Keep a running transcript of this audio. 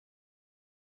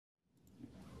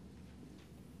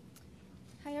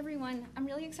Hi, everyone. I'm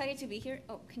really excited to be here.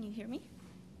 Oh, can you hear me?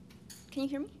 Can you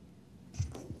hear me?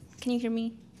 Can you hear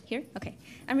me here? Okay.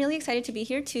 I'm really excited to be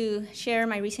here to share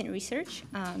my recent research.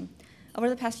 Over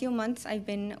the past few months, I've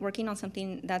been working on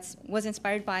something that was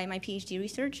inspired by my PhD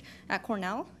research at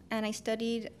Cornell, and I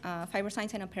studied fiber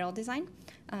science and apparel design.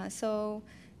 So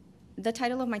the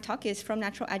title of my talk is From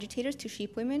Natural Agitators to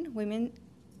Sheepwomen,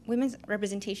 Women's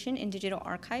Representation in Digital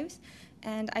Archives.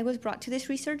 And I was brought to this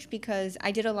research because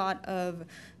I did a lot of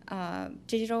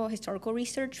digital historical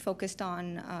research focused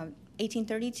on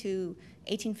 1830 to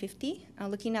 1850,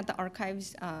 looking at the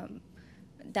archives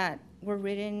that were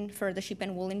written for the sheep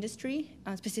and wool industry,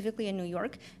 specifically in New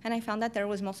York. And I found that there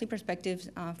was mostly perspectives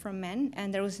from men,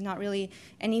 and there was not really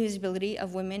any visibility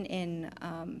of women in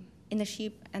the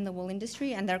sheep and the wool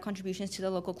industry and their contributions to the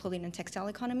local clothing and textile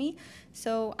economy.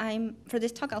 So for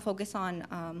this talk, I'll focus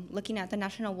on looking at the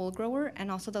National Wool Grower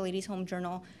and also the Ladies' Home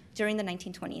Journal during the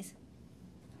 1920s.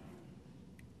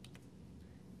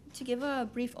 To give a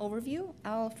brief overview,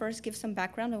 I'll first give some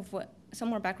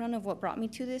more background of what brought me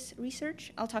to this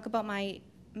research. I'll talk about my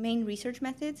main research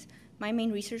methods, my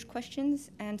main research questions,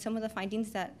 and some of the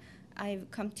findings that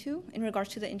I've come to in regards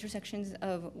to the intersections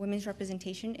of women's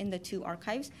representation in the two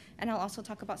archives, and I'll also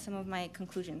talk about some of my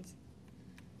conclusions.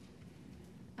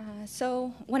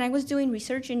 So when I was doing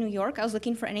research in New York, I was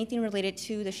looking for anything related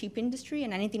to the sheep industry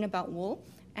and anything about wool.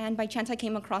 And by chance, I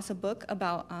came across a book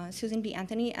about Susan B.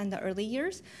 Anthony and the early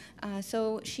years.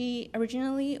 So she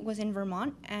originally was in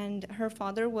Vermont, and her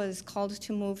father was called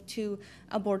to move to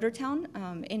a border town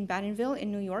in Battenkill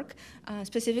in New York,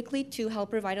 specifically to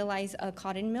help revitalize a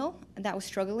cotton mill that was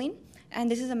struggling.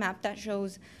 And this is a map that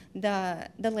shows the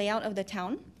layout of the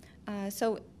town.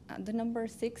 The number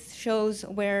 6 shows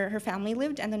where her family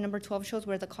lived, and the number 12 shows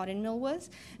where the cotton mill was.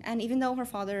 And even though her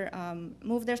father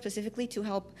moved there specifically to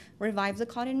help revive the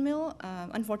cotton mill,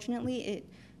 unfortunately,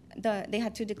 they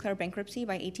had to declare bankruptcy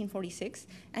by 1846.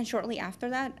 And shortly after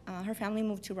that, her family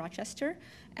moved to Rochester.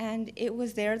 And it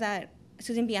was there that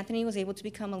Susan B. Anthony was able to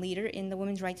become a leader in the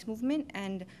women's rights movement,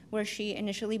 and where she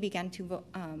initially began to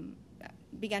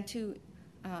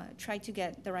try to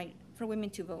get the right for women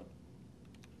to vote.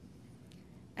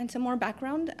 And some more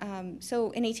background. So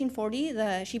in 1840,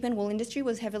 the sheep and wool industry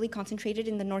was heavily concentrated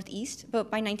in the Northeast, but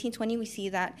by 1920, we see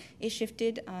that it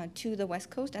shifted to the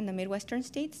West Coast and the Midwestern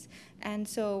states. And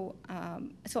so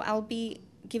I'll be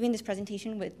giving this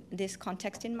presentation with this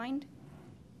context in mind.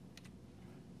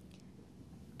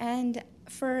 And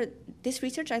for this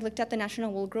research, I looked at the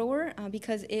National Wool Grower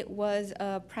because it was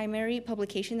a primary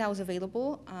publication that was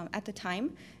available at the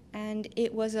time. And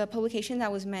it was a publication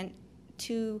that was meant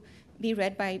to be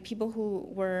read by people who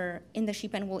were in the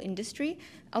sheep and wool industry.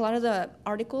 A lot of the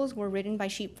articles were written by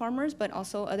sheep farmers, but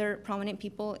also other prominent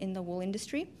people in the wool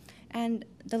industry. And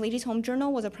the Ladies' Home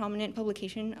Journal was a prominent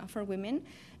publication for women,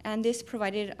 and this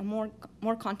provided a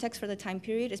more context for the time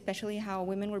period, especially how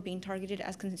women were being targeted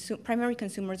as primary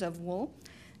consumers of wool.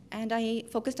 And I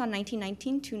focused on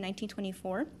 1919 to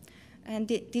 1924, and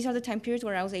these are the time periods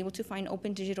where I was able to find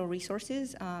open digital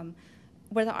resources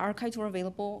where the archives were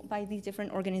available by these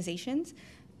different organizations,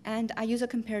 and I use a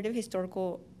comparative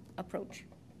historical approach.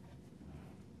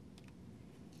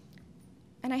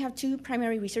 And I have two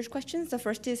primary research questions. The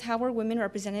first is, how were women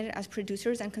represented as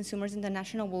producers and consumers in the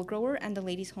National Wool Grower and the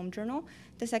Ladies' Home Journal?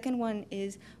 The second one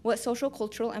is, what social,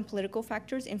 cultural, and political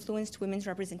factors influenced women's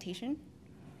representation?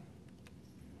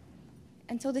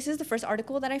 And so this is the first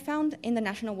article that I found in the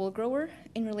National Wool Grower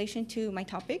in relation to my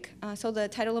topic. So the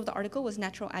title of the article was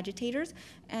Natural Agitators,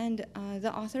 and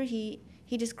the author, he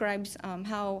describes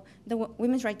how the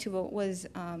women's right to vote was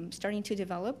starting to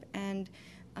develop, and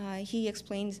he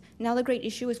explains, now the great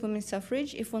issue is women's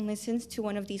suffrage if one listens to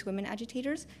one of these women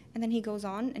agitators. And then he goes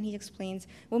on and he explains,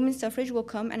 women's suffrage will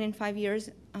come, and in 5 years,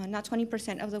 not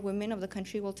 20% of the women of the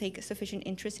country will take sufficient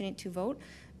interest in it to vote.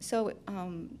 So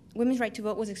women's right to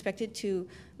vote was expected to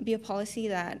be a policy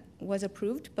that was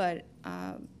approved, but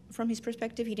from his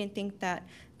perspective, he didn't think that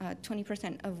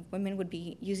 20% of women would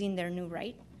be using their new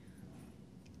right.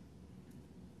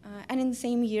 And in the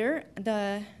same year,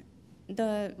 the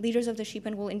leaders of the sheep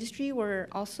and wool industry were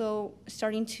also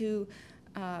starting to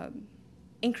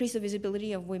increase the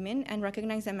visibility of women and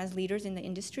recognize them as leaders in the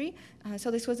industry.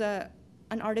 So this was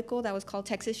an article that was called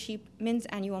Texas Sheepmen's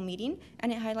Annual Meeting,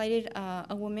 and it highlighted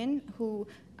a woman who,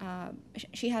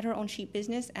 she had her own sheep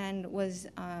business and was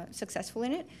successful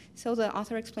in it. So the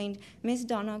author explained, Ms.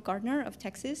 Donna Gardner of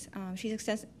Texas, she's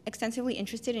extensively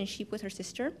interested in sheep with her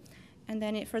sister. And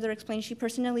then it further explains she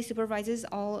personally supervises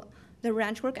all the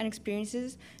ranch work and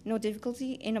experiences no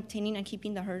difficulty in obtaining and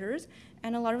keeping the herders.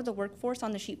 And a lot of the workforce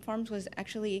on the sheep farms was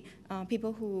actually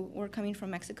people who were coming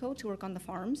from Mexico to work on the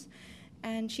farms.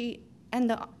 And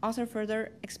the author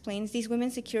further explains these women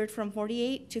secured from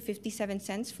 48 to 57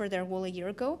 cents for their wool a year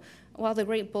ago, while the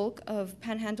great bulk of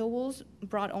panhandle wools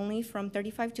brought only from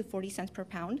 35 to 40 cents per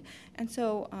pound. And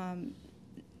so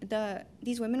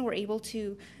these women were able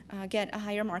to get a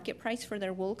higher market price for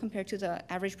their wool compared to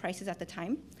the average prices at the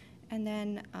time. And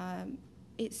then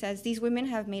it says these women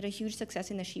have made a huge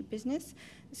success in the sheep business.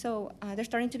 So they're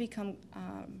starting to become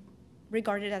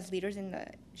regarded as leaders in the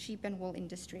sheep and wool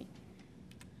industry.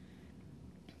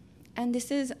 And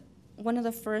this is one of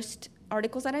the first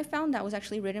articles that I found that was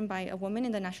actually written by a woman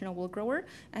in the National Wool Grower.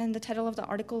 And the title of the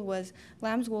article was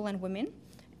Lambs, Wool, and Women.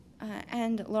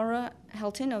 And Laura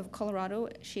Helton of Colorado,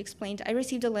 she explained, I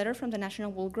received a letter from the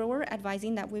National Wool Grower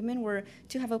advising that women were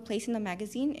to have a place in the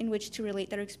magazine in which to relate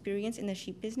their experience in the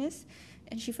sheep business.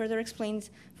 And she further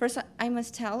explains, first, I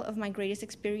must tell of my greatest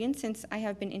experience since I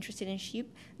have been interested in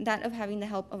sheep, that of having the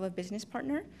help of a business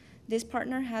partner. This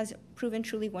partner has proven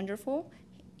truly wonderful.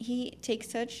 He takes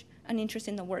such an interest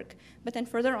in the work. But then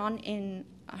further on in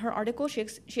her article, she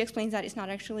explains that it's not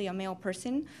actually a male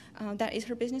person that is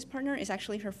her business partner. It's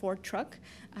actually her Ford truck.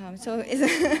 So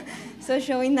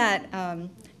showing that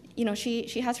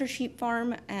she has her sheep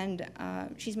farm and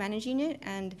she's managing it,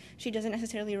 and she doesn't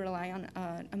necessarily rely on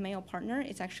a male partner.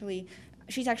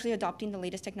 She's actually adopting the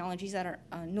latest technologies that are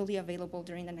newly available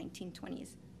during the 1920s.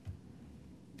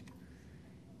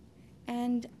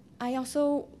 And I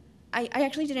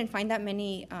actually didn't find that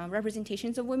many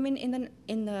representations of women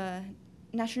in the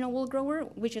National Wool Grower,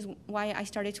 which is why I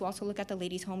started to also look at the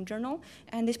Ladies' Home Journal.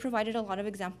 And this provided a lot of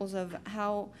examples of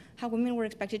how women were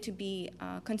expected to be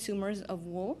consumers of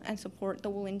wool and support the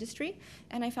wool industry.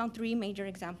 And I found 3 major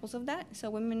examples of that. So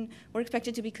women were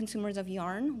expected to be consumers of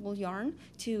wool yarn,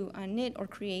 to knit or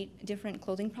create different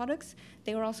clothing products.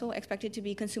 They were also expected to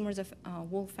be consumers of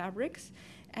wool fabrics.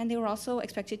 And they were also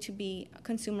expected to be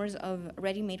consumers of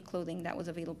ready-made clothing that was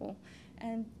available.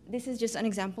 And this is just an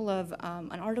example of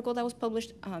an article that was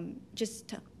published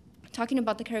talking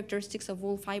about the characteristics of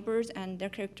wool fibers and their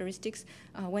characteristics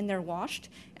when they're washed.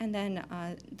 And then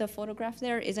the photograph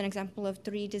there is an example of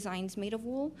 3 designs made of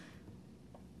wool.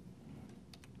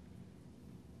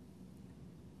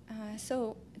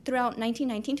 So throughout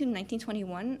 1919 to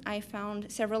 1921, I found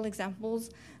several examples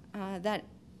that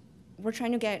were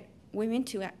trying to get women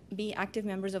to be active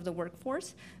members of the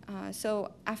workforce.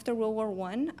 So after World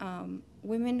War I,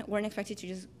 women weren't expected to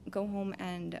just go home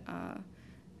and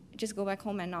just go back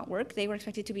home and not work. They were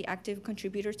expected to be active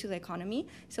contributors to the economy.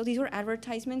 So these were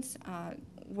advertisements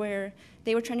where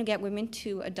they were trying to get women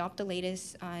to adopt the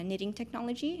latest knitting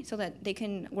technology so that they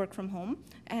can work from home.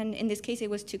 And in this case, it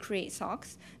was to create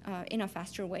socks in a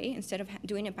faster way instead of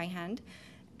doing it by hand.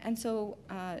 And so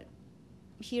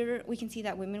here we can see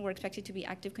that women were expected to be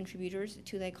active contributors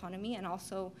to the economy and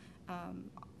also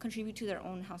contribute to their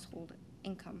own household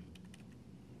income.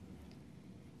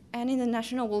 And in the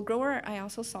National Wool Grower, I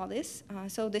also saw this.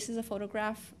 So this is a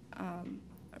photograph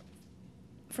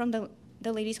from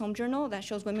the Ladies' Home Journal that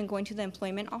shows women going to the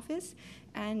employment office.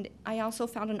 And I also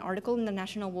found an article in the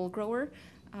National Wool Grower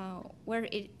where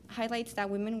it highlights that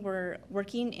women were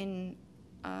working in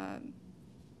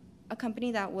a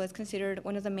company that was considered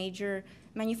one of the major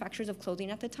manufacturers of clothing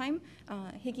at the time.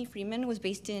 Hickey Freeman was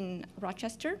based in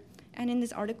Rochester. And in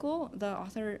this article, the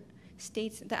author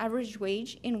states the average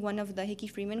wage in one of the Hickey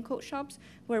Freeman coat shops,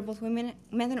 where both men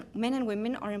and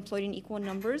women are employed in equal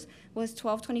numbers, was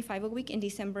 $12.25 a week in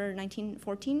December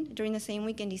 1914. During the same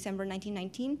week in December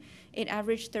 1919, it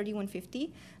averaged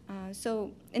 $31.50.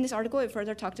 So in this article, it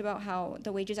further talked about how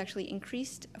the wages actually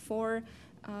increased for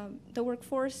the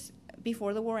workforce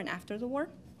before the war and after the war,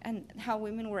 and how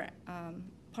women were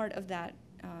part of that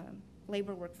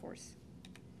labor workforce.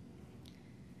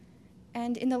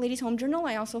 And in the Ladies' Home Journal,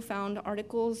 I also found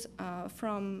articles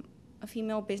from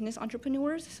female business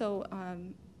entrepreneurs. So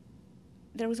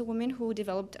there was a woman who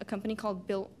developed a company called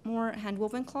Biltmore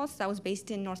Handwoven Cloths that was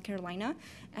based in North Carolina.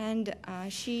 And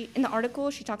in the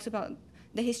article, she talks about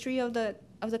the history of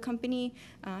the company,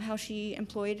 how she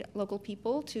employed local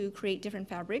people to create different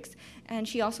fabrics. And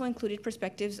she also included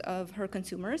perspectives of her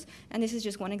consumers. And this is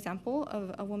just one example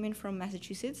of a woman from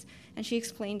Massachusetts. And she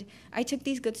explained, I took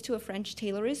these goods to a French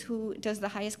tailoress who does the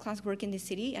highest class work in the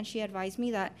city, and she advised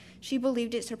me that she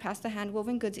believed it surpassed the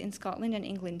handwoven goods in Scotland and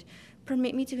England.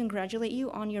 Permit me to congratulate you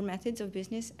on your methods of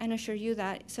business and assure you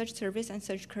that such service and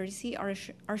such courtesy are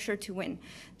sure to win.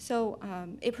 So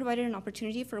it provided an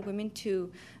opportunity for women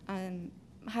to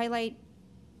highlight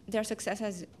their success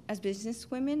as business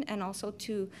women, and also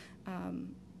to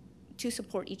to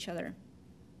support each other.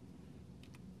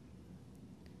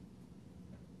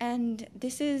 And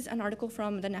this is an article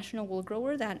from the National Wool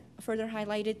Grower that further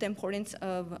highlighted the importance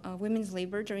of women's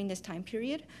labor during this time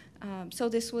period. So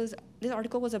this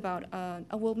article was about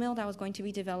a wool mill that was going to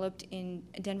be developed in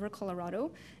Denver,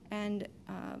 Colorado, and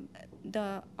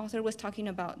the author was talking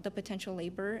about the potential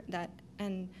labor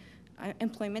and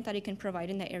employment that it can provide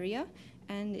in the area.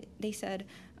 And they said,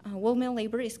 wool mill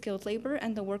labor is skilled labor,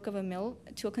 and the work of a mill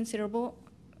to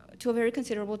a very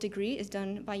considerable degree is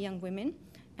done by young women.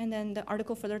 And then the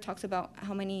article further talks about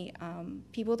how many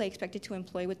people they expected to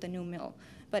employ with the new mill.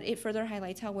 But it further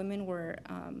highlights how women were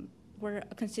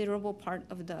a considerable part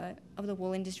of the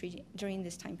wool industry during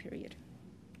this time period.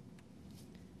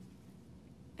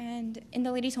 And in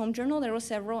the Ladies' Home Journal, there were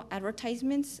several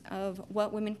advertisements of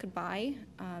what women could buy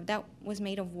that was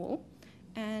made of wool.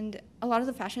 And a lot of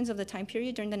the fashions of the time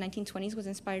period during the 1920s was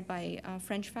inspired by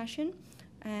French fashion.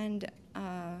 And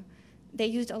they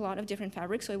used a lot of different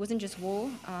fabrics, so it wasn't just wool.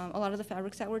 A lot of the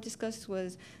fabrics that were discussed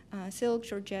was silk,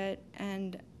 georgette,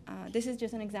 and this is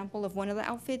just an example of one of the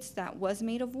outfits that was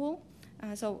made of wool.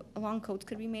 So long coats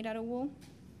could be made out of wool.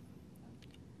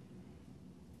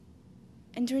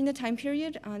 And during the time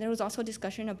period, there was also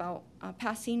discussion about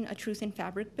passing a truth in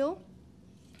fabric bill.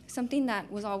 Something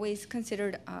that was always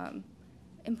considered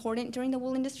important during the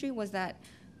wool industry was that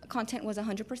content was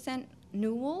 100%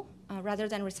 new wool rather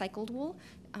than recycled wool,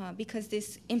 because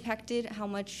this impacted how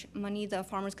much money the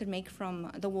farmers could make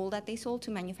from the wool that they sold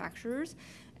to manufacturers.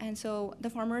 And so the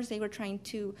farmers, they were trying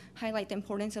to highlight the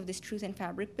importance of this truth in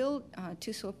fabric bill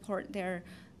to support their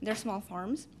small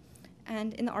farms.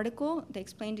 And in the article, they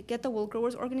explained, get the wool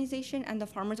growers organization and the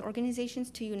farmers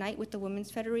organizations to unite with the Women's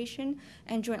Federation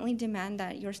and jointly demand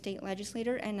that your state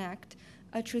legislator enact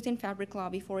a truth in fabric law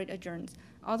before it adjourns.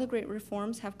 All the great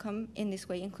reforms have come in this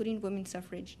way, including women's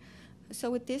suffrage. So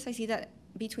with this, I see that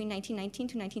between 1919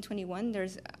 to 1921,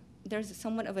 there's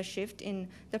somewhat of a shift in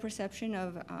the perception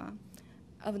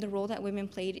of the role that women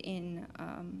played in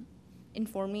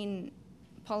forming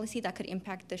policy that could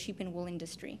impact the sheep and wool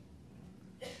industry.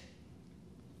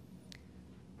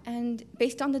 And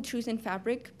based on the Truth in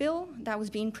Fabric bill that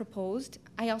was being proposed,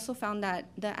 I also found that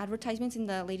the advertisements in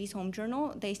the Ladies' Home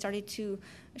Journal, they started to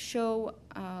show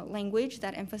language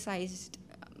that emphasized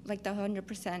like the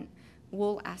 100%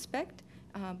 wool aspect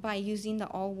by using the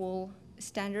all wool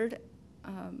standard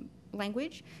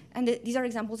language. And these are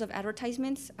examples of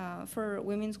advertisements for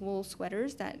women's wool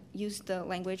sweaters that use the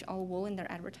language all wool in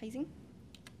their advertising.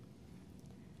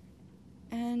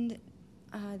 And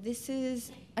this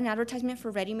is an advertisement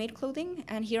for ready-made clothing,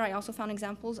 and here I also found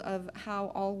examples of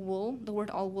how all wool, the word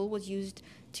all wool, was used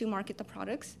to market the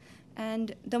products.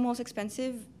 And the most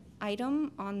expensive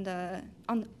item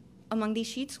among these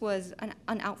sheets was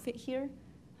an outfit here,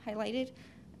 highlighted,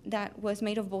 that was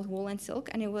made of both wool and silk,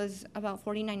 and it was about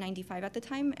 $49.95 at the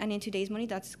time, and in today's money,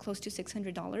 that's close to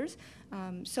 $600.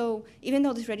 So even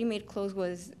though this ready-made clothes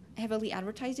was heavily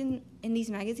advertised in these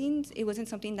magazines, it wasn't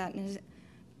something that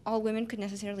all women could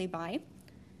necessarily buy.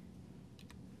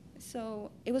 So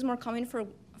it was more common for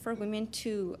women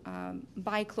to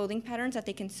buy clothing patterns that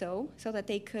they can sew so that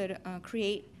they could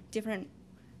create different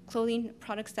clothing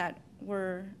products that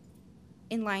were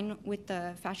in line with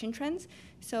the fashion trends.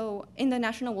 So in the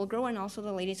National Wool Grower and also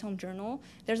the Ladies' Home Journal,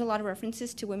 there's a lot of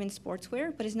references to women's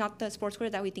sportswear, but it's not the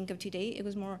sportswear that we think of today. It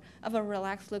was more of a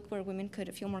relaxed look where women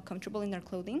could feel more comfortable in their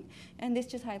clothing. And this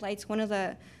just highlights one of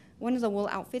the wool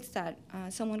outfits that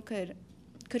someone could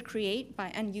create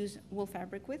and use wool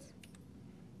fabric with.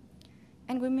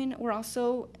 And women were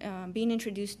also being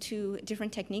introduced to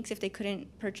different techniques if they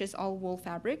couldn't purchase all wool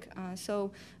fabric.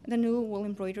 So the new wool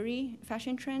embroidery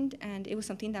fashion trend, and it was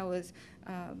something that was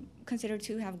considered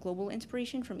to have global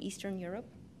inspiration from Eastern Europe.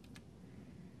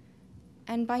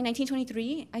 And by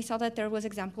 1923, I saw that there was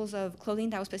examples of clothing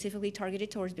that was specifically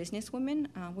targeted towards business women.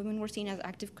 Women were seen as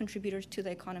active contributors to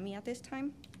the economy at this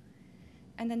time.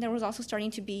 And then there was also starting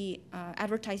to be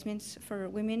advertisements for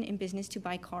women in business to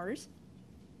buy cars.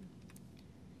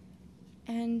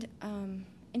 And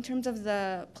in terms of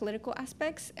the political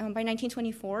aspects, by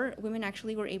 1924, women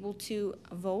actually were able to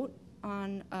vote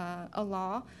on a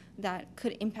law that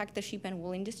could impact the sheep and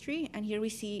wool industry. And here we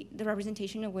see the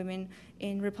representation of women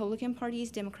in Republican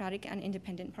parties, Democratic, and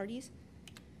independent parties.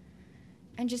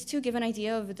 And just to give an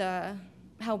idea of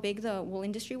how big the wool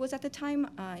industry was at the time,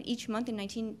 each month in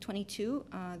 1922,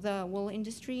 the wool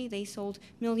industry, they sold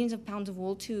millions of pounds of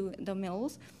wool to the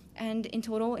mills. And in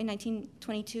total, in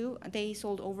 1922, they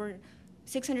sold over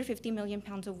 650 million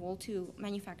pounds of wool to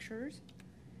manufacturers.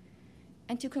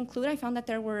 And to conclude, I found that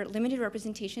there were limited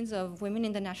representations of women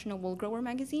in the National Wool Grower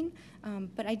magazine,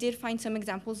 but I did find some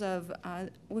examples of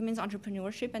women's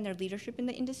entrepreneurship and their leadership in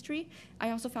the industry. I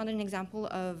also found an example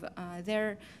of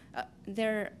their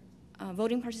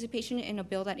voting participation in a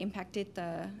bill that impacted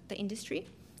the industry.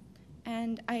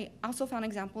 And I also found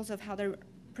examples of how they're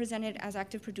presented as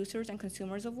active producers and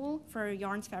consumers of wool for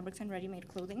yarns, fabrics, and ready-made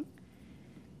clothing.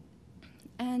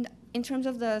 And in terms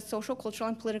of the social, cultural,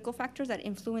 and political factors that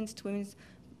influenced women's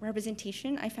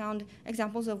representation, I found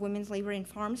examples of women's labor in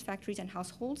farms, factories, and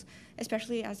households,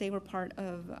 especially as they were part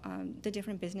of the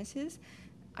different businesses.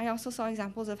 I also saw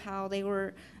examples of how they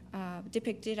were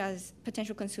depicted as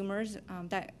potential consumers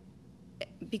that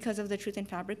because of the Truth in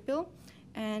Fabric bill.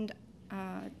 And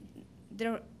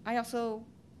I also,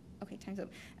 okay, time's up.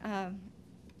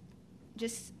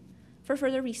 Just for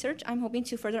further research, I'm hoping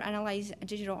to further analyze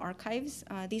digital archives.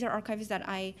 These are archives that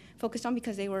I focused on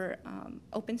because they were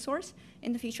open source.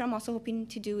 In the future, I'm also hoping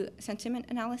to do sentiment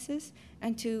analysis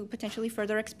and to potentially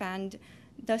further expand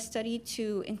the study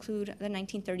to include the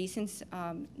 1930s, since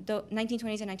the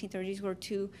 1920s and 1930s were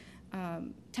two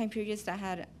time periods that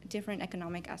had different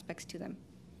economic aspects to them.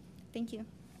 Thank you.